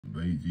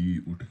भाई जी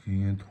उठ गए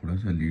हैं, थोड़ा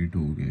सा लेट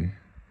हो गए,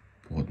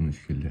 बहुत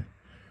मुश्किल है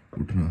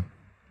उठना।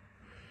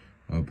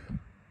 अब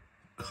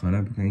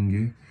खाना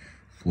पकाएंगे,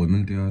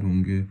 फॉर्मल तैयार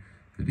होंगे,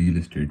 रियल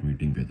एस्टेट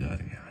मीटिंग पे जा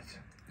रहे हैं आज।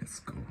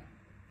 Let's go.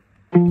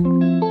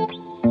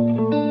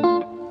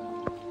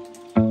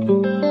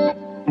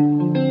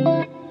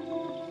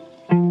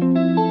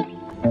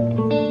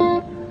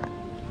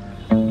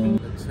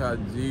 अच्छा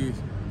जी,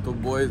 तो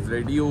बॉयज़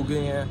रेडी हो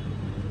गए हैं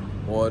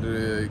और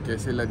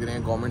कैसे लग रहे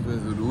हैं कमेंट में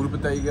ज़रूर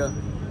बताइएगा।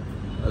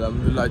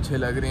 अल्हम्दुलिल्लाह अच्छे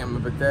लग रहे हैं,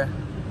 हमें पता है।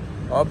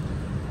 अब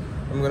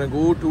हम गोना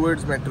गो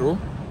टूवर्ड्स मेट्रो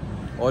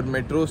और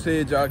मेट्रो से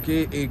जाके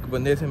एक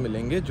बंदे से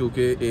मिलेंगे जो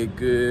कि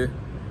एक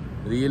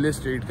रियल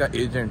एस्टेट का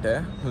एजेंट है।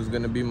 who's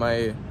gonna be my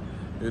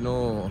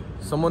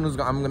someone who's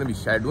I'm gonna be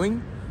shadowing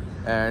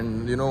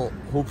and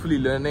hopefully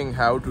learning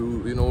how to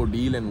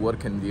deal and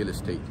work in real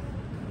estate.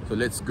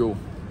 So let's go.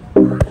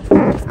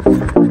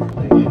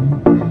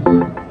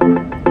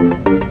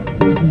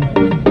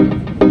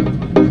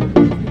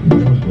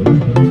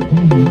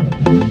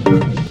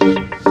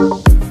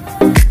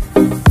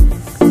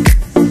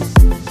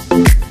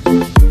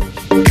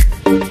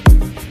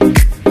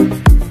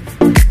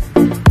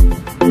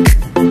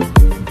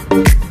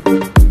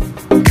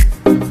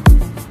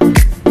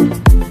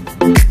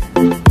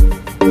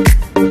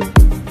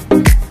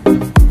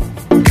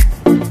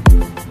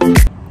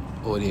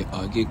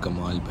 आगे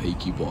कमाल भाई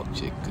की वॉक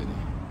चेक करें,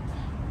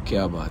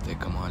 क्या बात है।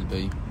 कमाल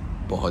भाई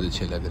बहुत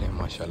अच्छे लग रहे हैं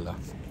माशाल्लाह।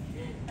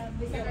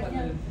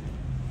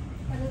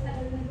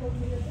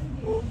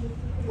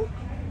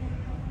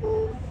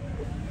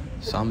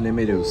 सामने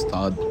मेरे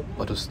उस्ताद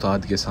और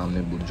उस्ताद के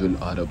सामने बुर्जुल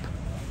अरब,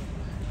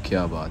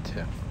 क्या बात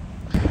है।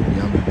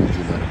 यहाँ पे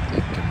बुर्जुल अरब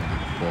देख के मुझे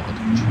बहुत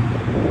खुशी,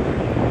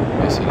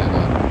 ऐसे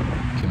लगा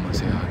कि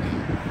मज़े आ गए।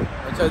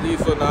 अच्छा जी,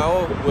 so now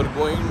we're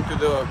going to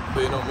the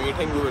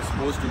meeting we were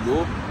supposed to go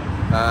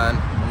and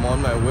I'm on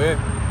my way.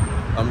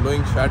 I'm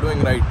doing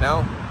shadowing right now.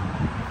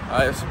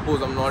 I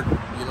suppose I'm not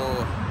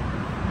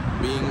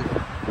being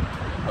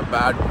a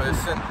bad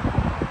person,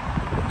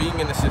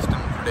 being an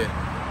assistant today.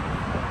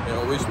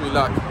 Wish me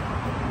luck.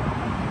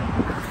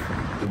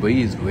 Dubai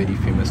is very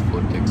famous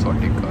for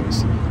exotic cars,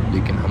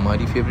 लेकिन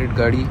हमारी favourite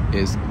गाड़ी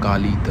is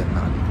Kali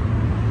तन्नाली।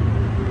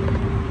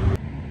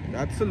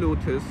 That's a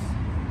Lotus,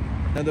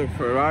 another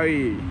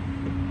Ferrari.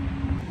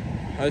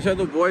 अच्छा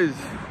तो boys,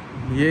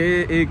 ये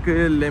एक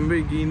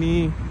Lamborghini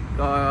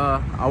का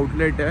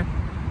outlet है।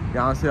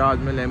 यहाँ से आज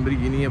मैं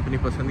लैम्बोर्गिनी अपनी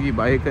पसंद की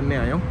बाय करने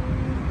आया हूँ।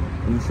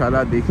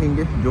 इंशाल्लाह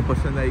देखेंगे, जो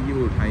पसंद आएगी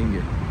वो उठाएंगे।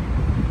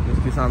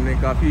 उसके सामने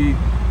काफ़ी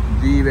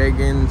जी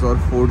वैगन्स और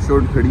फोर्ड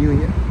शोर्ड खड़ी हुई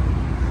हैं।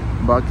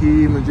 बाकी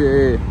मुझे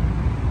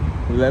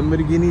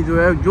लैम्बोर्गिनी जो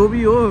है, जो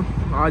भी हो,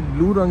 आज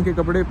ब्लू रंग के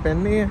कपड़े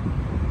पहनने हैं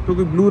तो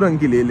कोई ब्लू रंग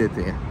की ले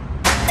लेते हैं,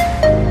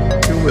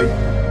 क्यों भाई।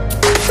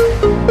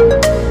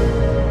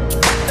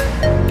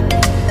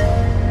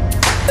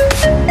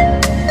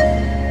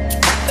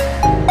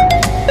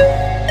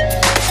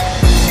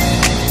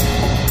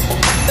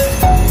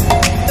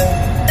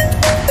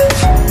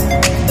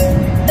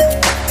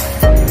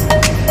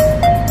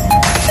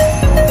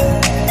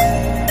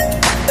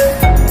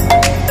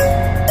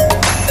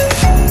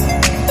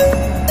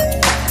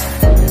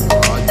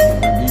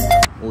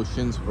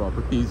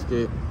 प्रॉपर्टीज़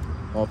के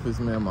ऑफिस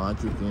में हम आ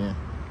चुके हैं।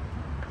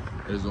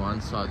 रिजवान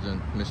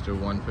साजन, mister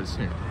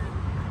 1%।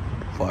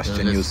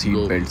 Fasten your seat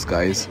belts,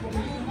 guys.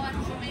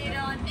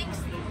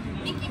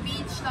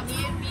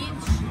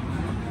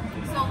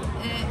 So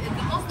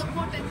the most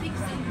important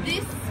things in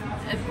this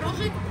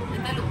project,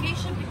 the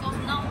location, because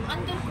now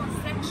under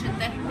construction,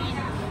 that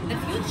means the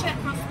future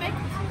prospect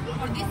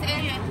for this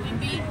area will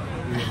be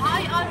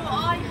high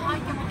ROI,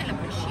 high capital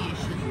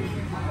appreciation.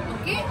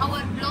 Okay,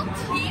 our plot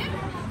here,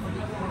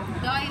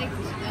 direct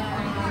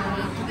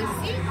to the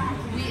sea.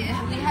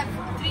 We have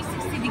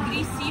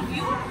 360-degree sea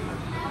view.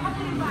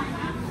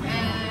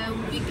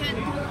 We can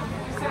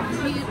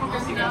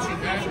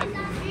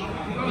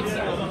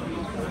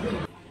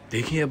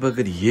देखिए, अब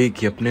अगर ये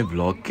कि अपने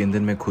vlog के अंदर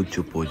मैं खुद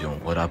चुप हो जाऊं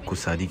और आपको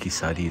सारी की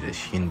सारी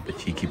रशीन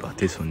बच्ची की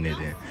बातें सुनने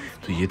दें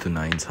तो ये तो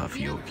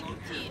नाइंसाफ़ी होगी।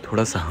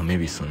 थोड़ा सा हमें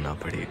भी सुनना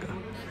पड़ेगा।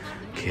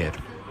 खैर,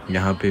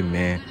 यहाँ पे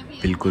मैं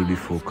बिल्कुल भी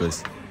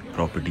फोकस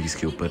प्रॉपर्टीज़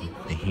के ऊपर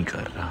नहीं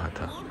कर रहा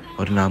था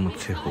और ना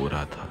मुझसे हो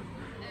रहा था।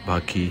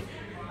 बाकी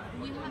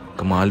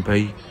कमाल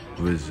भाई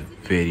was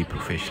very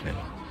professional.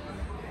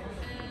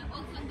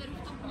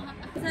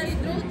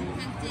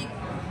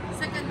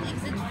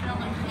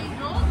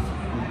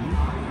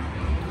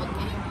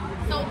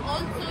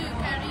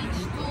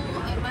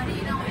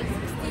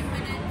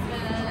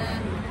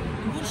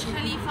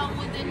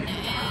 within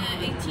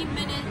 18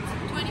 minutes,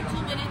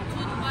 22 minutes to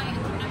Dubai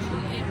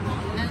International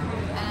Airport and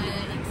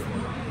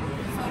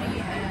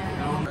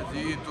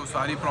जी तो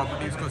सारी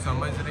प्रॉपर्टीज़ को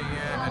समझ रही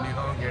है and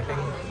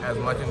getting as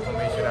much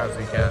information as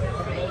we can.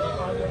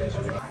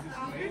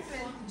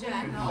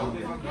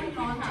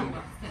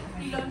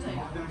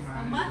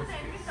 Month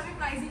and में कभी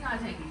प्राइसिंग आ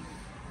जाएगी,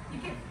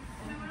 ठीक है।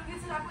 मैं बोलूँगी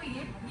सर आपको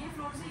ये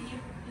फ्लोर से ये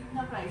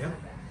इतना प्राइस है,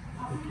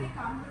 आप लोग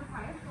काम करो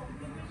 5 तो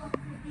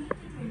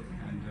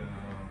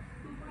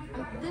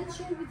didn't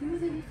share with you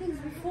the details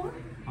before?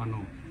 No.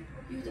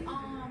 You,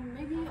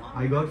 maybe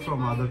I got from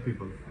other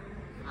people.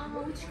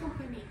 Which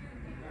company?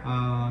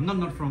 No,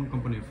 not from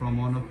company. From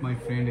one of my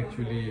friend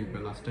actually. The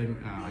last time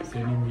I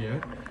sent him here,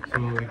 so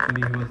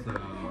actually he was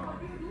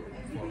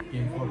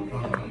came for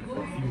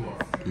few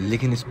hours.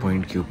 लेकिन इस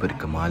point के ऊपर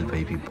कमाल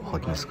भाई भी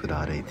बहुत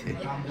मुस्कुरा रहे थे,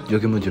 जो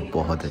कि मुझे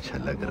बहुत अच्छा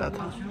लग रहा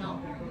था।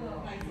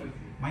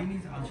 Mine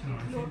is also.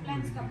 Your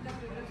plans कब तक?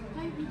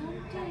 I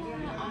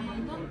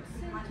don't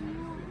send to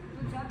you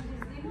job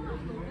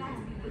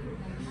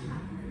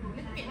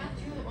Let me add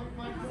you on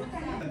my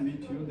profile. I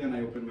meet you, then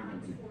I open my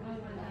company.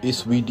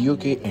 इस वीडियो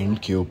के एंड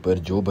के ऊपर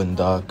जो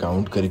बंदा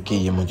काउंट करके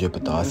ये मुझे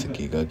बता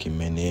सकेगा कि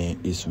मैंने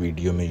इस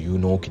वीडियो में यू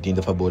नो कितनी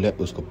दफ़ा बोला है,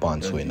 उसको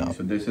 500 इनाम।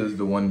 So this is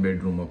the 1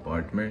 bedroom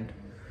apartment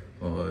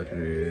और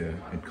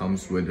it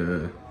comes with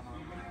a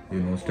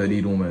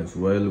study room as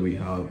well. We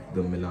have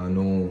the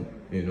Milano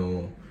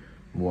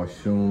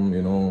washroom,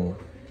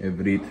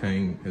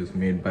 everything is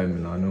made by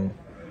Milano.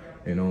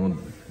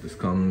 This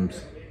comes,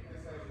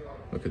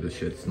 look at the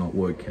shit, it's not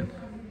working.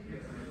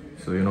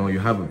 So you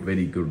have a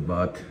very good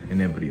bath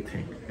and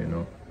everything.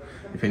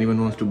 If anyone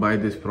wants to buy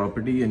this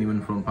property,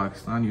 anyone from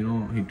Pakistan,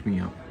 hit me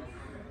up.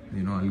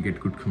 I'll get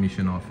good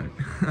commission off it.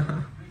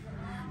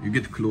 You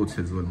get clothes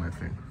as well, my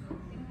friend.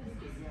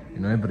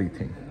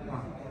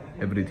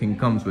 Everything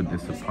comes with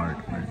this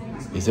apartment.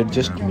 Is it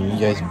just me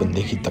या इस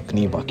बंदे की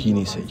तकनी बाकी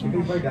नहीं सही?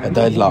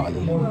 अदा लाल।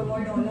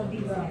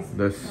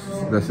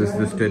 This is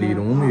the study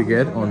room you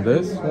get on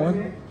this one.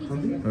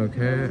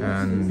 Okay,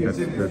 and that's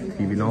the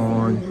TV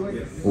lounge,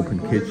 open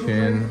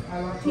kitchen,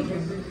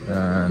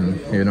 and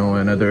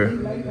another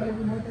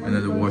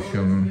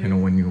washroom.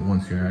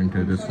 Once you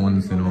enter this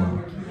one's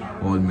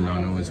all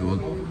Milano as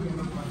well.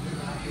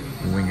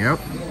 Moving up.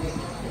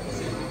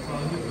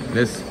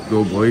 Let's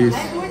go, boys.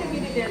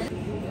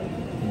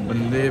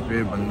 बंदे पे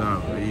बंदा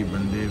भाई,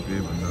 बंदे पे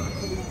बंदा,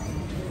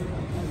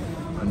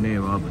 अन्ने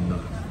वाह बंदा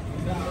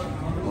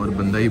और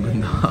बंदा ही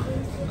बंदा।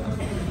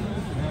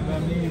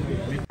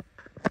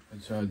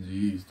 अच्छा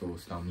जी, तो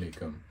अस्सलाम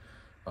वालेकुम,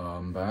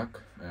 I'm back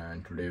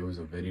and today was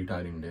a very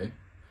tiring day.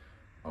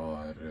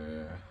 Or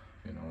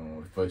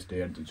first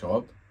day at the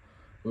job.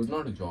 It was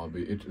not a job,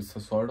 it's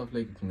a sort of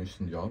like a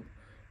commission job.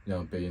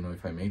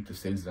 If I make the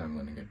sales, then I'm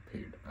gonna get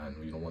paid, and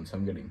once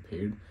I'm getting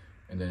paid,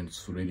 and then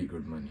it's really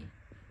good money.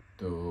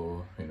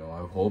 So I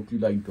hope you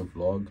like the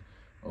vlog,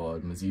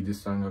 और मज़ीद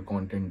इस तरह का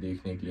content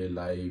देखने के लिए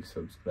like,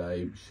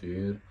 subscribe,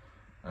 share,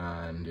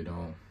 and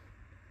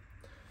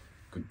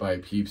goodbye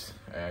peeps.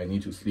 I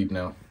need to sleep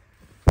now.